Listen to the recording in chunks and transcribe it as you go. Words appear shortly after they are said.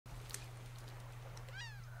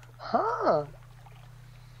Aha!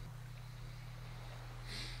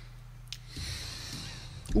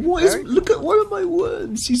 What is? Look at one of my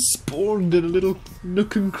worms. He spawned in a little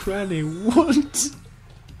nook and cranny. What?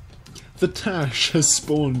 The Tash has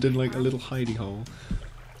spawned in like a little hidey hole.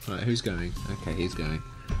 Right, who's going? Okay, he's going.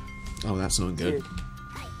 Oh, that's not good.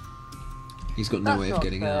 He's got no way of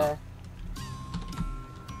getting out.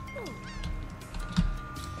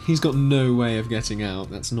 He's got no way of getting out.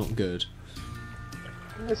 That's not good.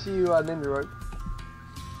 Unless you are in the rope.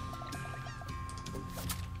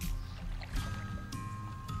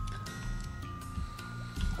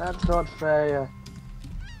 That's not fair.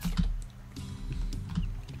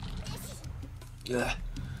 Yeah.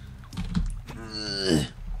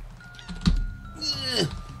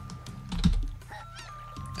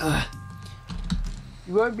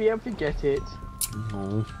 You won't be able to get it.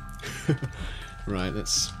 Oh. Right,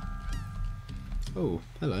 let's... Oh,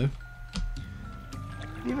 hello.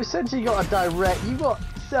 You've essentially got a direct... You've got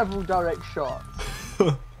several direct shots.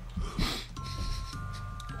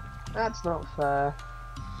 That's not fair.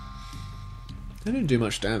 They didn't do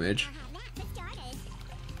much damage.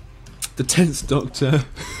 The 10th Doctor.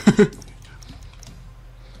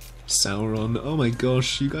 Sauron. Oh my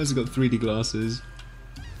gosh, you guys have got 3D glasses.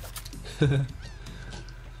 Look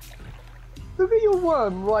at your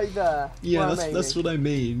worm right there. Yeah, that's what I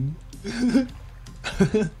mean.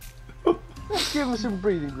 Let's give him some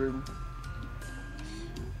breathing room.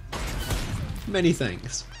 Many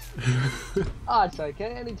thanks. Ah, it's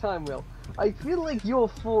okay, anytime will. I feel like your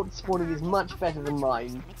fort spawning is much better than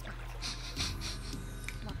mine.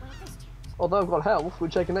 Although I've got health,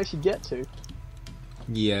 which I can actually get to.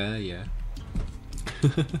 Yeah, yeah.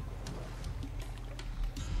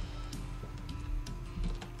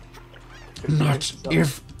 Not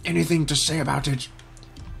if anything to say about it.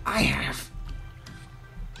 I have.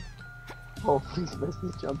 Oh, please, let's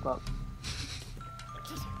just jump up.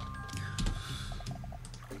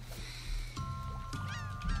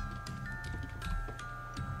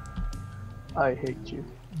 I hate you.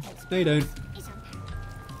 No, you don't.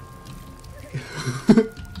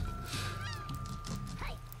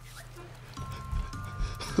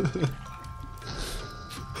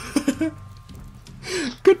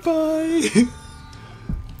 Goodbye!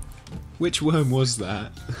 Which worm was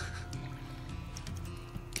that?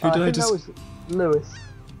 Who I did I think just... that was Lewis.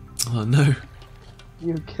 Oh no.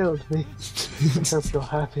 You killed me. I hope you're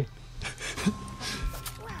happy.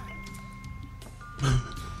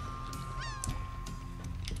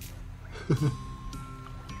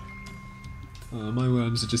 Oh, my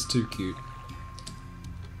worms are just too cute.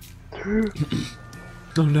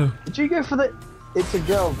 Oh no. Did you go for the "it's a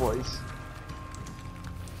girl" voice?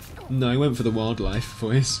 No, I went for the wildlife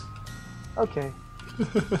voice. Okay.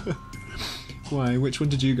 Why? Which one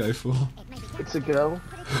did you go for? It's a girl.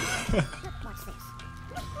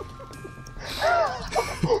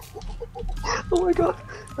 Oh my god!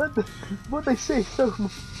 What they say is so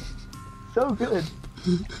good.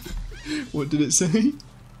 What did it say?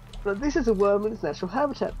 But this is a worm in its natural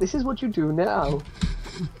habitat. This is what you do now.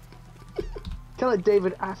 Kind of like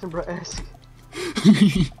David Attenborough-esque.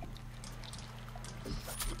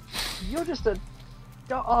 You're just a...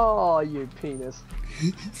 Oh, you penis.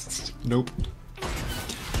 Nope.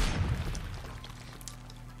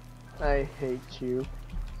 I hate you.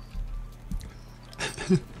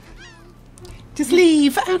 Just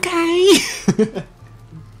leave, okay?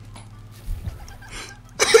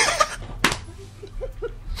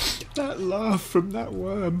 That laugh from that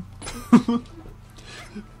worm.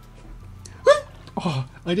 Oh,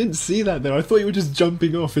 I didn't see that there. I thought you were just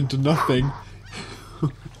jumping off into nothing.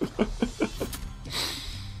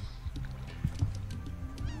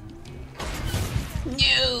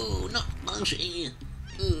 No, not Marshy.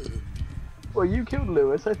 Well, you killed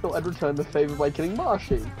Lewis. I thought I'd return the favour by killing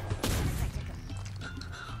Marshy.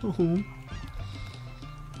 Oh.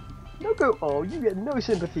 No go, oh, you get no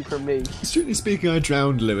sympathy from me. Strictly speaking, I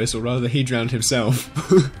drowned Lewis, or rather he drowned himself.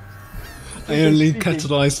 I only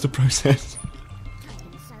catalysed the process.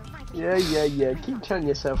 Yeah. Keep telling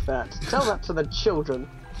yourself that. Tell that to the children.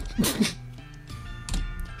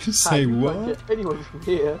 Say what? Can't get anyone from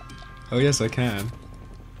here. Oh yes, I can.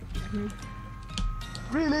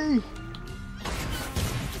 Really?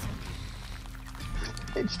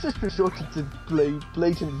 It's just resorted to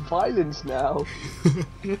blatant violence now.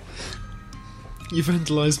 You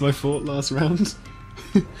vandalised my fort last round.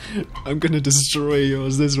 I'm gonna destroy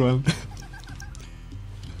yours this one.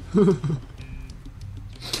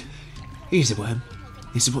 Easy worm.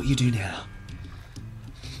 This is what you do now.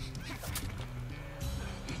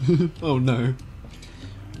 Oh no.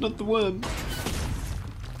 Not the worm.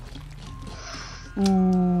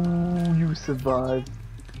 Ooh. You survived.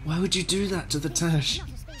 Why would you do that to the Tash?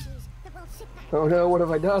 Oh no, what have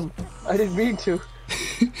I done? I didn't mean to.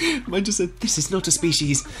 Mine just said, this is not a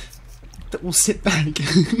species that will sit back.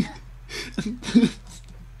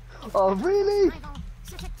 Oh really?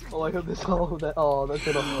 Oh, I hope this hole. Oh, that's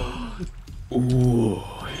in a hole. Ooh.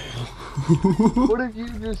 What have you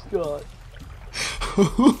just got?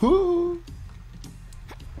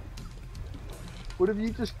 What have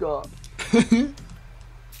you just got?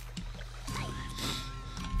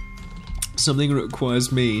 Something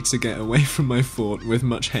requires me to get away from my fort with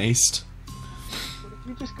much haste. What have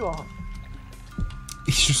you just got?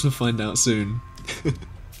 You're just gonna find out soon.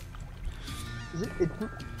 Is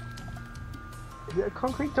it a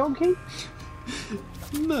concrete donkey?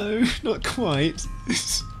 No, not quite.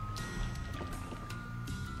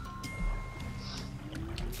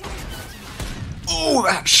 Oh,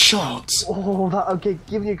 that shot! Oh, that okay.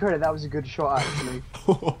 Giving you credit, that was a good shot actually.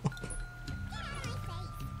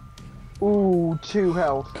 Ooh, 2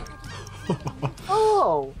 health.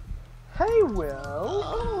 Oh, hey Will.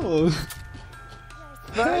 Oh,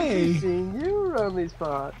 Fancy hey! seeing you around these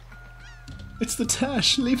parts. It's the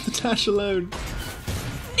Tash. Leave the Tash alone.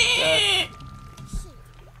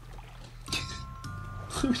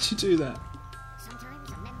 Why would you do that?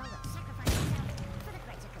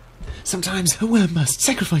 Sometimes a worm must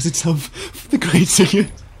sacrifice itself for the greater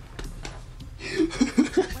good.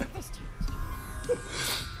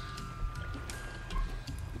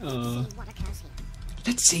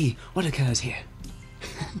 Let's see what occurs here.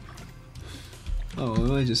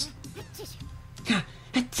 Oh, I just... Ah,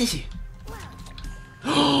 a tissue.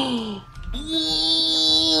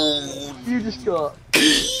 You just got.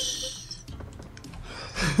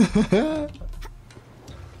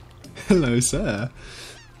 Hello, sir.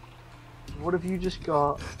 What have you just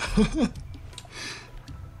got?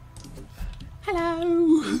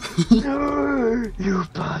 Hello. You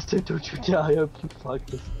bastard! Don't you dare! I hope you fuck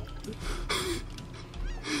this.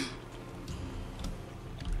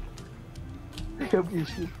 I hope you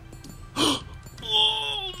shoot. Oh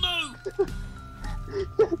no!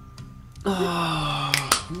 Ah,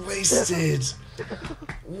 wasted.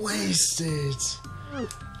 Wasted.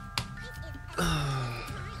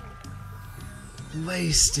 Ah,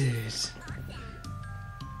 wasted.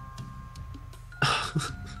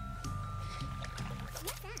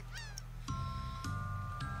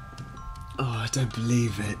 Oh, I don't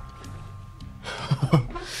believe it.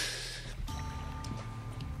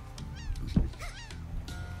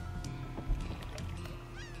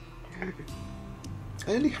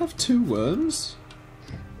 I only have 2 worms.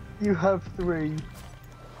 You have 3.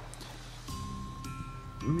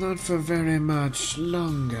 Not for very much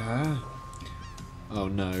longer. Oh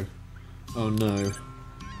no. Oh no.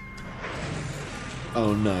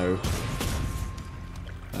 Oh no.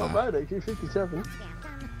 Not bad actually, 57.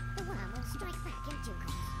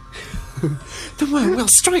 The worm will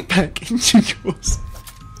strike back in due course.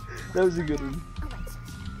 That was a good one.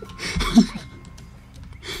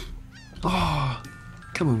 Oh,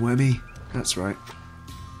 come on, wormy. That's right.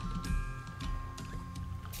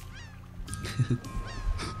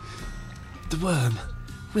 The worm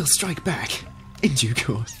will strike back in due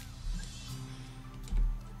course.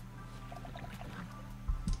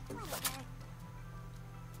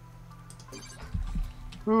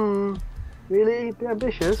 Really? Be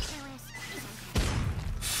ambitious?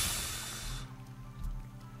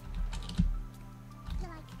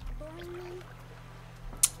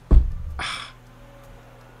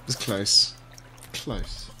 It was close.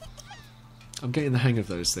 Close. I'm getting the hang of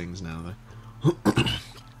those things now, though.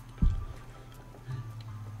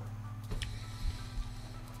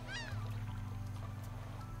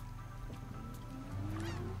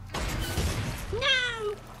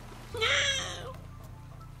 No! No!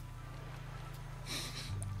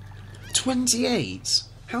 28?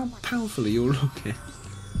 How powerful are your rockets?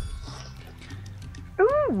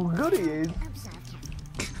 Ooh, good he is.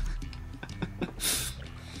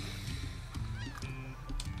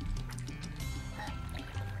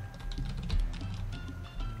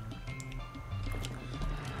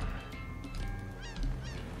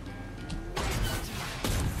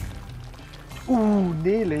 Ooh,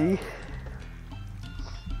 nearly.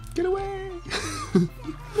 Get away! Get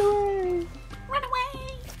away! Run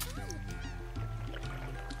away!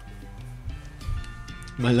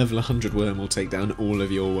 My level 100 worm will take down all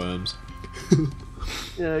of your worms.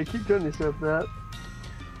 Yeah, keep telling yourself that.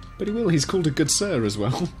 But he will, he's called a good sir as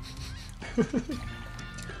well.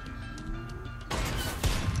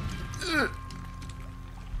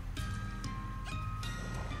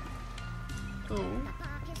 Oh.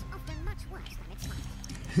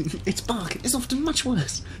 Its bark is often much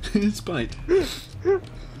worse than its bite.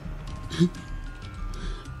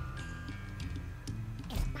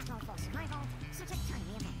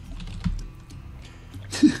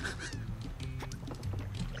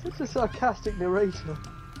 Such a sarcastic narrator.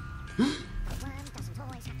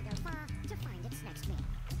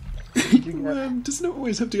 Does not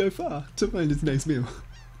always have to go far to find its next meal.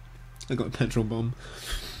 I got a petrol bomb.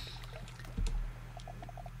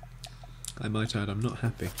 I might add, I'm not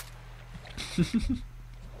happy.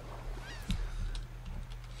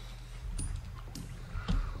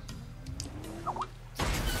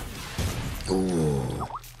 Ooh.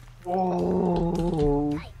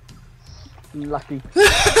 Oh, lucky.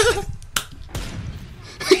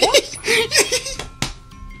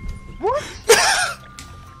 What?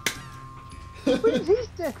 Where did his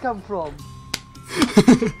death come from?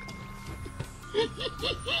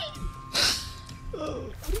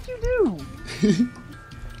 What did you do?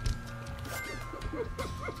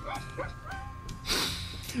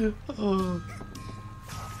 Oh.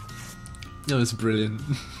 No, it's brilliant.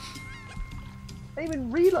 I didn't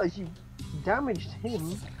even realise you damaged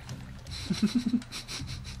him.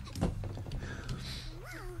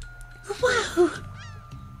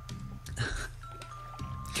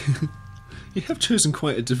 You have chosen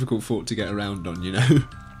quite a difficult fort to get around on, you know.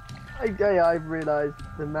 I've realised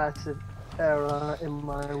the massive error in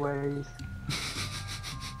my ways.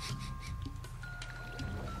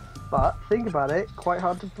 But, think about it, quite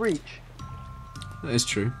hard to breach. That is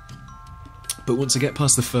true. But once I get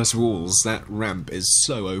past the first walls, that ramp is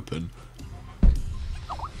so open.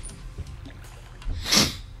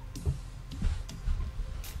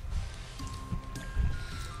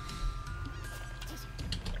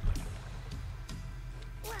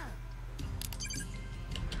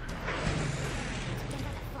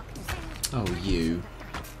 Oh, you.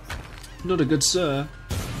 Not a good sir.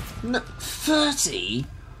 No, 30?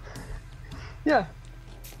 Yeah.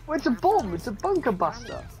 Well, it's a bomb, it's a bunker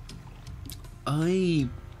buster. I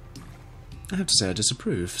have to say I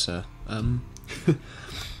disapprove, sir. I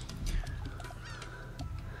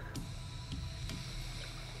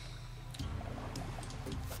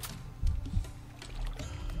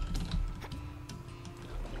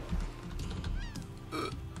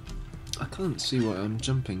can't see what I'm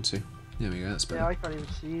jumping to. There we go, that's better. Yeah, I can't even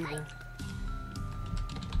see either.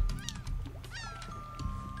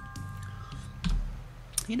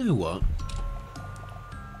 You know what?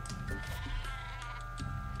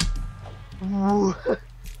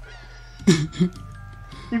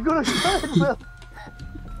 You've got a third well.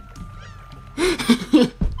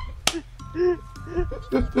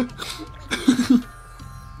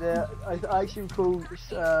 Yeah, I actually call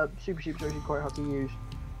Super Sheep's actually quite hard to use.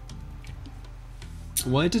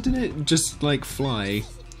 Why didn't it just, like, fly?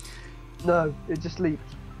 No, it just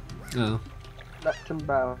leaped. Oh. Leapt and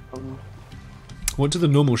bound. What do the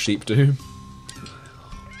normal sheep do?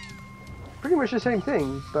 Pretty much the same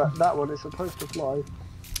thing, but that one is supposed to fly.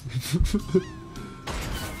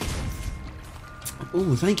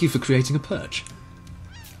 Oh, thank you for creating a perch.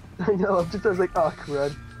 I know, I was like, oh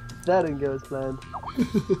crud. That didn't go as planned.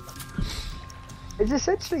 It's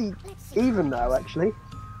essentially even now, actually.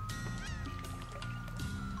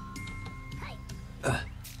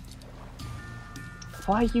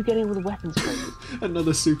 Why are you getting all the weapons plated?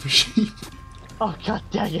 Another super sheep. Oh god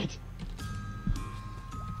dang it!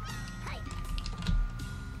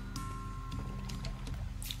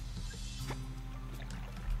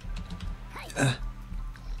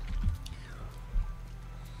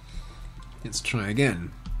 Let's try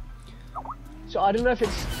again. So I don't know if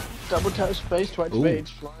it's double tap space to activate its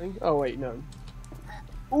flying. Oh wait, no.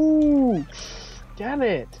 Ooh! Damn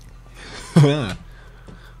it!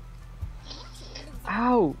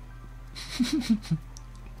 Ow!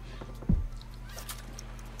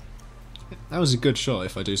 That was a good shot,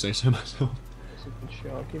 if I do say so myself. That's a good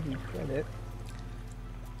shot, I'll give you credit.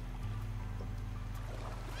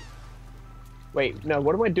 Wait, no,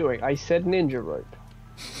 what am I doing? I said ninja rope.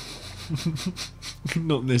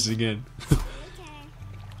 Not this again.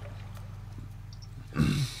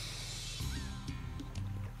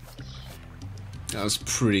 That was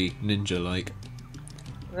pretty ninja-like.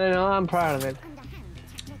 I know, I'm proud of it.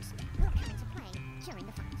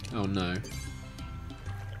 Oh no.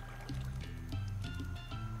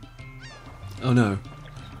 Oh no.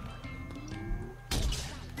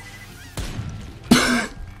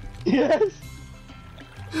 Yes!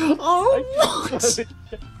 Oh what?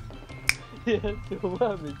 Yes, your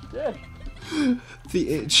worm is dead. The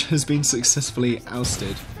itch has been successfully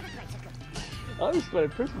ousted. I was quite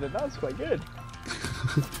impressed that was quite good.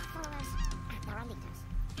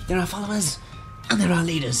 There are followers And they're our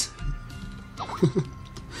leaders.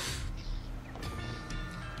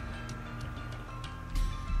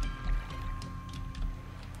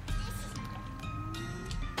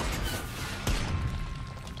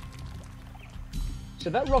 So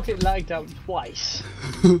that rocket lagged out twice.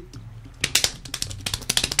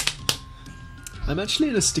 I'm actually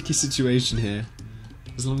in a sticky situation here.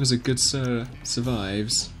 As long as a good sir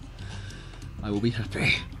survives, I will be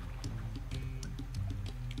happy.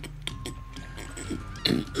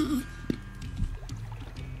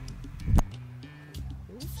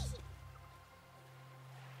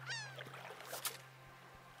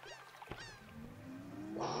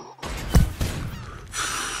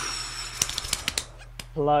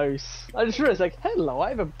 Close. I just realized, like, hello, I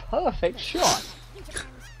have a perfect shot.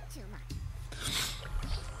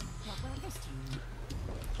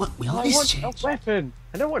 What will I this want change? a weapon.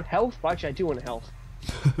 I don't want health, but actually I do want health.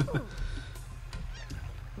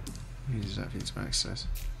 Use that for access.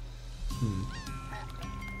 In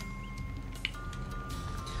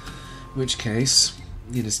which case,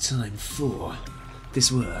 it is time for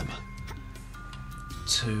this worm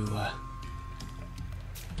to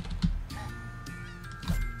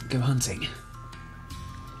go hunting.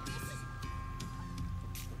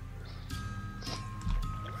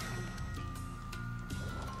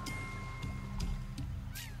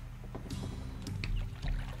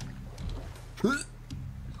 What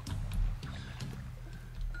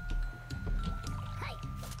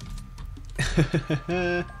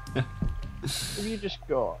have you just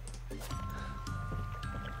got?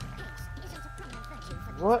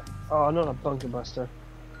 What? Oh, not a bunker buster.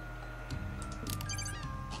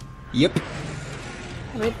 Yep.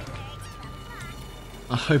 Damn it.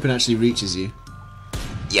 I hope it actually reaches you.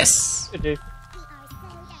 Yes! Could do.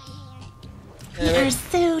 We are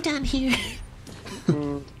so done here.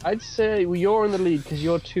 I'd say well, you're in the lead because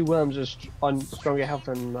your two worms are on stronger health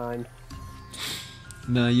than mine.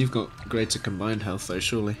 No, you've got greater combined health though,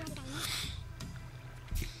 surely.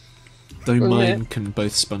 Though Well, mine yeah. can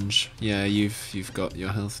both sponge. Yeah, you've got your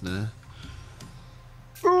health now.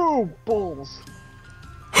 Ooh, balls!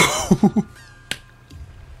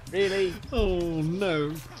 Really? Oh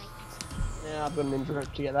no. Yeah, I've got an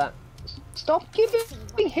interrupt to get that. Stop giving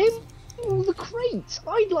him all the crates!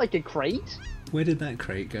 I'd like a crate! Where did that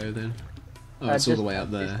crate go then? Oh, it's all the way up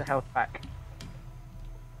It's the there. health pack.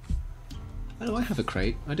 Oh, I have a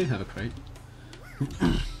crate. I do have a crate.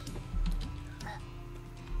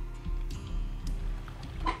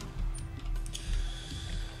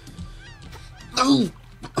 Oh!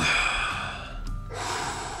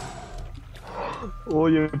 Oh,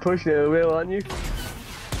 you're pushing it a wheel, aren't you?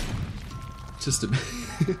 Just a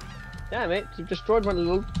bit. Damn it, you've destroyed my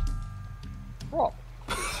little prop.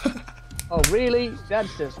 Oh, really?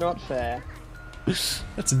 That's just not fair.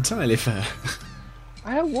 That's entirely fair.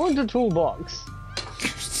 I don't want a toolbox.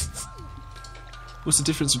 What's the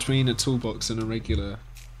difference between a toolbox and a regular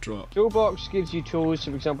drop? Toolbox gives you tools,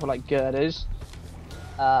 for example, like girders,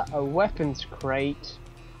 a weapons crate.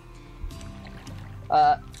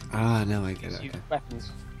 Ah, now I get it. Gives you Okay.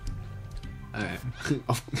 weapons.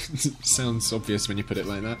 Sounds obvious when you put it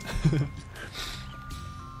like that.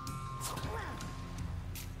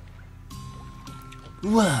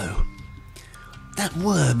 Whoa! That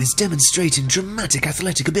worm is demonstrating dramatic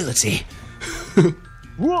athletic ability.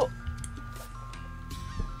 What?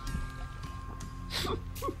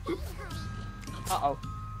 Uh-oh.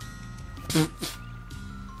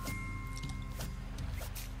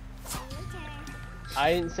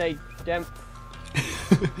 I didn't say damn.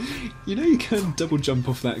 You know you can double jump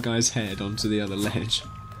off that guy's head onto the other ledge.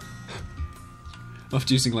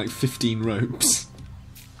 After using like 15 ropes.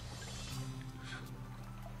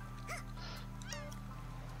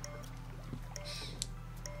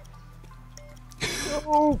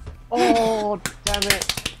 Oh, oh, damn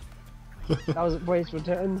it. That was a waste of a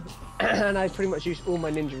turn. And I pretty much used all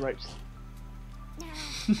my ninja ropes.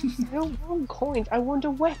 I don't want coins, I want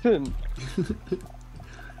a weapon.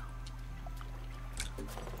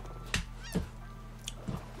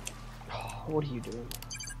 What are you doing?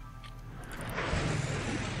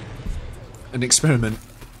 An experiment.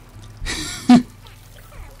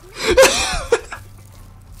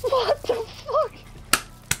 What the fuck?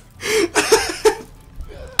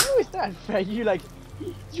 How is that fair? You like,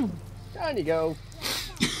 you, down you go.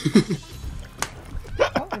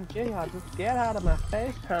 OMG, I just get out of my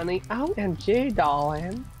face, honey. OMG,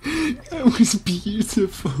 darling. That was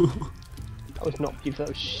beautiful. That was not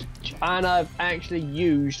beautiful. And I've actually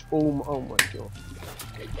used all my, oh my god.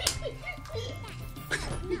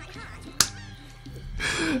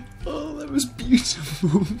 Oh, that was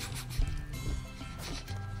beautiful.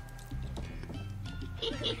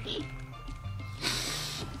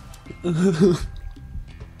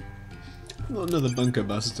 Not another bunker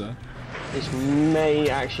buster. This may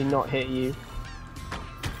actually not hit you.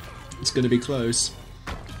 It's going to be close.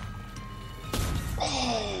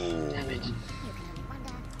 Damn it.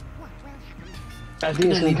 I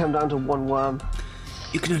think it's going to come down to one worm.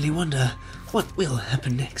 You can only wonder what will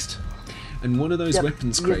happen next. And one of those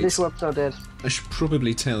weapons This crates, worm's not dead. I should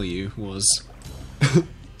probably tell you, was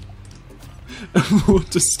a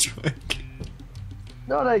water strike.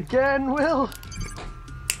 Not again, Will!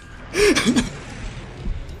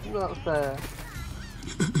 Not fair.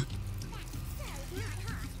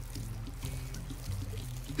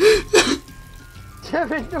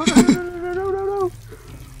 Damn it! No, no, no, no, no, no, no, no!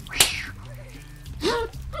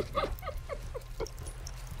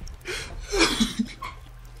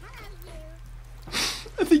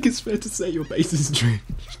 I think it's fair to say your base is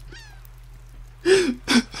drenched.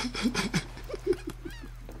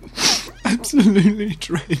 Absolutely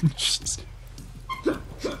drenched.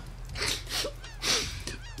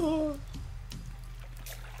 Oh.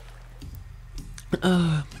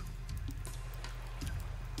 Oh,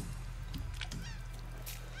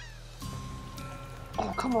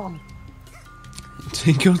 come on!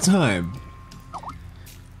 Take your time.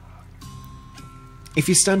 If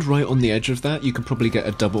you stand right on the edge of that, you can probably get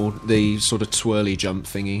a double, the sort of twirly jump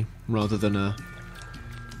thingy, rather than a...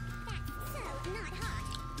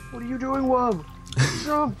 What are you doing, worm?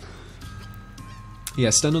 Jump! Yeah,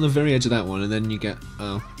 stand on the very edge of that one, and then you get...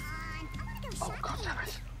 Oh. Oh, god damn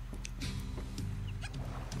it.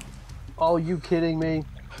 Oh, you kidding me?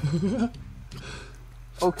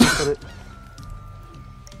 Okay, got it.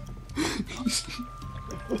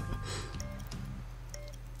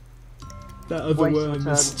 That other Waste worm of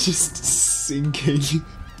is time. just sinking.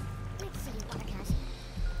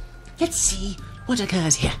 Let's see what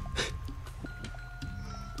occurs here.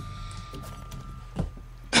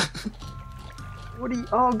 What are you?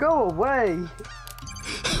 Oh, go away!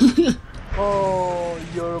 Oh,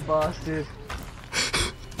 you're a bastard.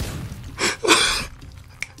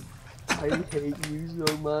 I hate you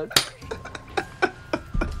so much.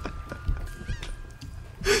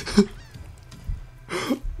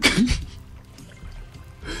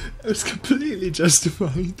 It was completely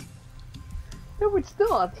justified. No, it's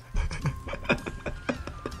not.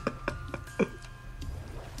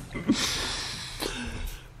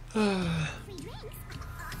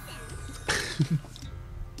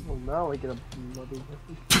 Well, now I get a bloody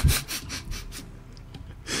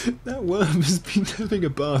That worm has been having a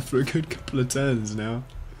bath for a good couple of turns now.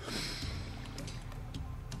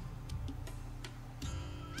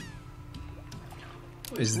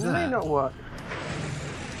 What is It may that? not work.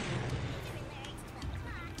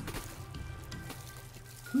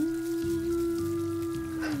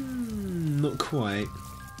 Not quite.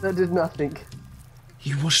 That did nothing.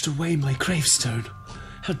 You washed away my gravestone.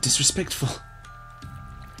 How disrespectful.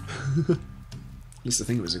 At least I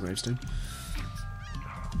think it was a gravestone.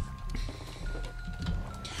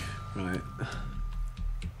 Right.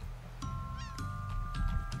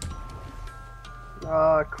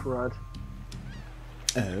 Ah, crud.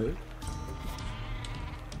 Oh.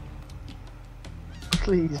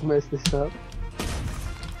 Please mess this up.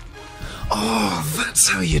 Oh, that's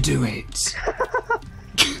how you do it.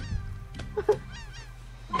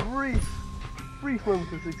 Brief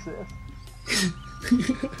moment of success.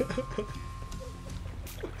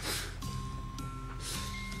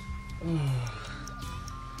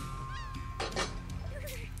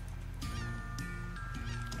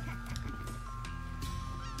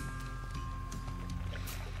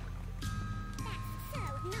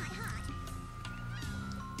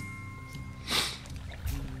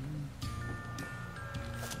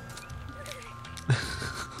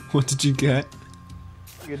 What did you get?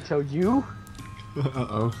 I can tell you,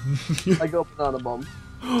 Uh-oh. I got a banana bomb.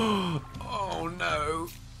 Oh no.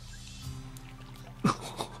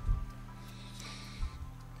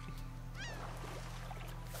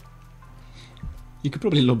 You could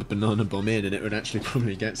probably lob a banana bomb in and it would actually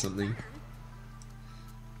probably get something.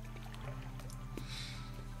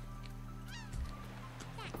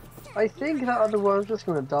 I think that other one's just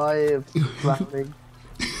gonna die of drowning.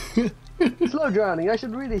 Slow drowning, I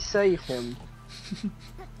should really save him.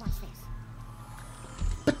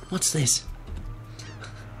 What's this?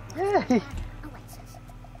 Yay!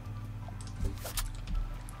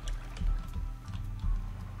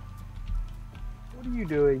 What are you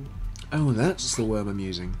doing? Oh, that's the worm I'm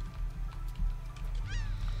using.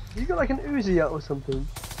 You got like an Uzi out or something.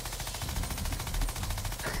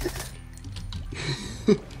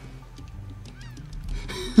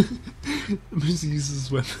 I'm just using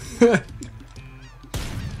this weapon.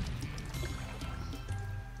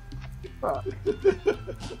 Fuck.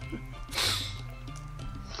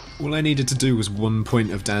 All I needed to do was 1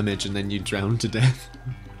 point of damage and then you drowned to death.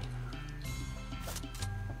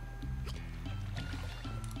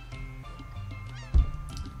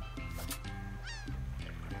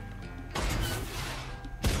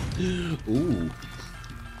 Ooh.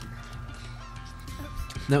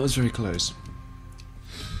 That was very close.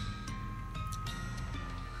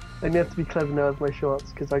 I have to be clever now with my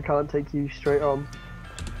shots because I can't take you straight on.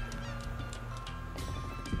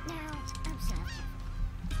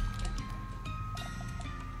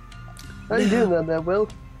 How you doing down there, Will?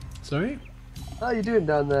 Sorry? How you doing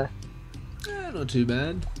down there? Not too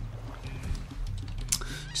bad.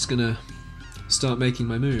 Just gonna start making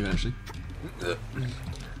my move, actually.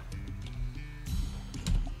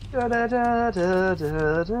 Da, da, da, da,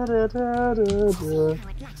 da, da, da, da, da.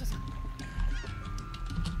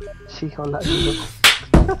 She can't let me look.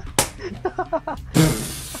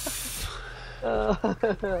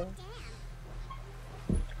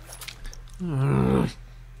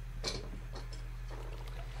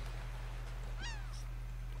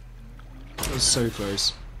 That was so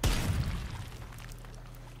close.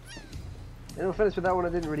 In all fairness with that one, I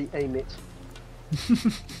didn't really aim it.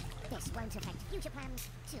 This won't affect future plans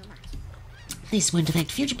too much. This won't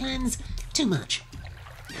affect future plans too much.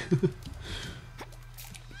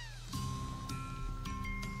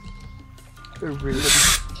 Oh, really?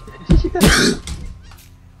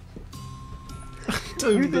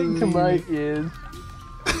 Don't You think to my ears.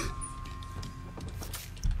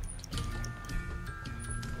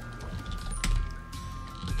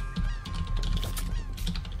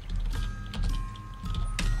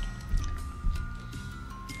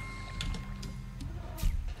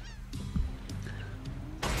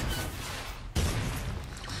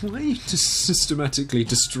 Why are you just systematically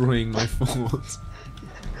destroying my fort?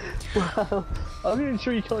 Well, I'm even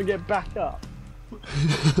sure you can't get back up.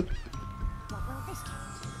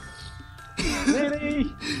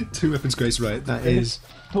 Really? 2 weapons grace, right? That is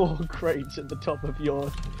 4 crates at the top of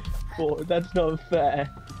your fort. That's not fair.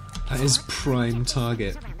 prime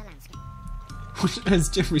target. As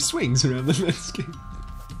Jeffrey swings around the landscape.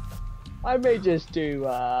 I may just do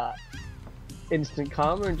instant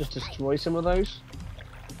karma and just destroy some of those.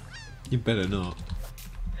 You better not.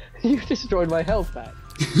 You've destroyed my health back.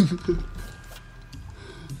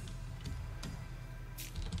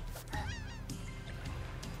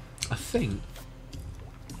 I think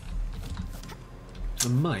I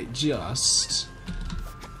might just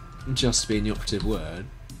being the operative word,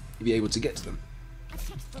 be able to get to them.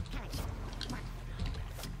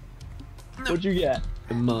 What'd you get?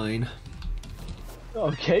 A mine.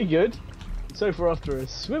 Okay, good. So far after a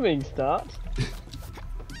swimming start.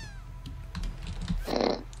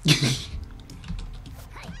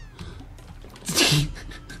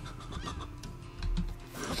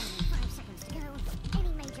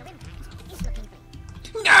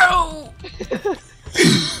 No!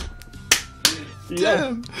 Yeah.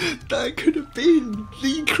 Damn! That could have been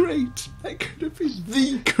the crate! That could have been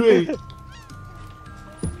the crate!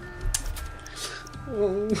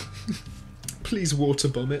 Oh. Please water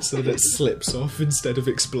bomb it so that it slips off instead of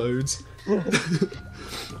explodes.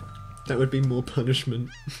 That would be more punishment.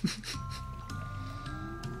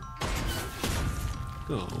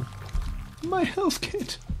 Oh. My health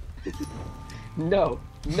kit! No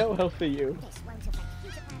health for you.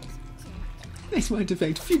 This won't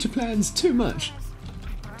affect future plans too much. This might affect future plans too much.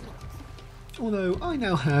 Although I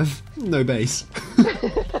now have no base.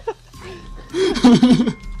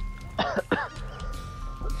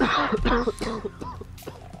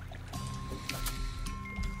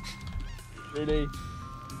 Really?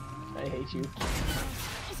 I hate you.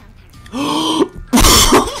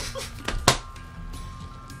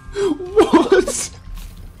 What?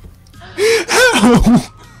 How?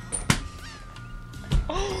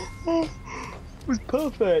 It was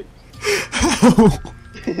perfect. How?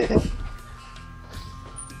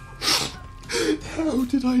 How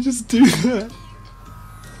did I just do that?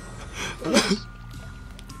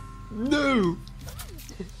 No!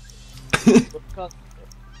 I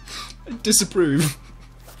disapprove.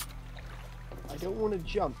 I don't want to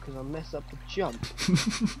jump because I'll mess up the jump.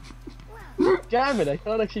 Damn it, I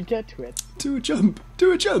can't actually get to it. Do a jump.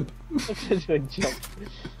 Do a jump. I'm just doing jump.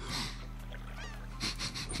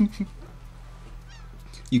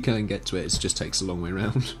 You can get to it, it just takes a long way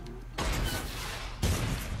round.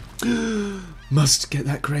 Must get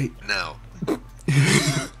that crate now.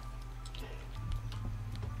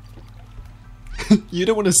 You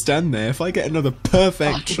don't want to stand there. If I get another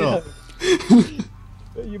perfect shot.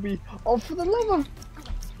 You'll be off for the love of...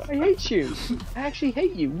 I hate you. I actually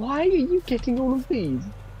hate you. Why are you getting all of these?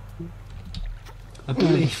 I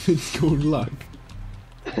believe in your luck.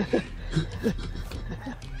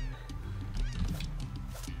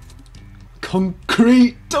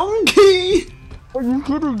 Concrete donkey! Are you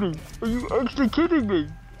kidding me? Are you actually kidding me?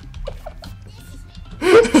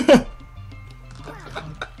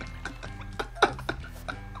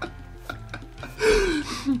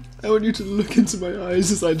 I want you to look into my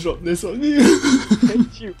eyes as I drop this on you. I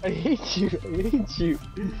hate you. I hate you. I hate you.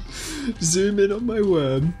 Zoom in on my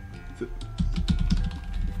worm.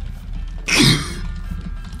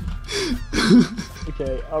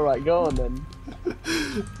 Okay, alright, go on then.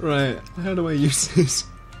 Right, how do I use this?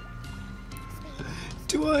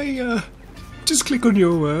 Do I, just click on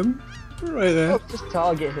your worm? Right there. Oh, just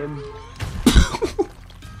target him.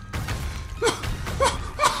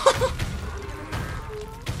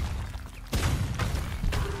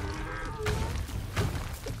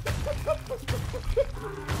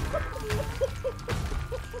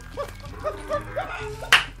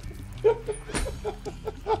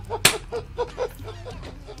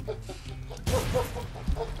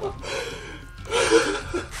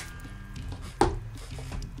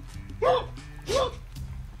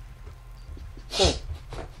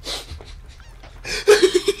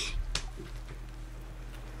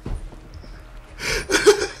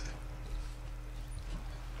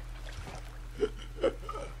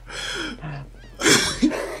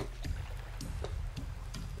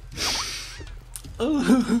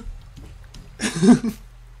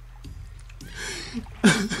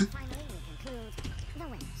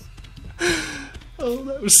 Oh,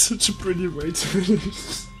 that was such a brilliant way to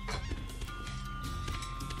finish.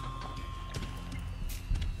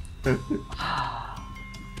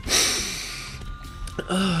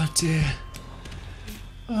 Oh dear.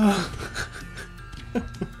 Oh.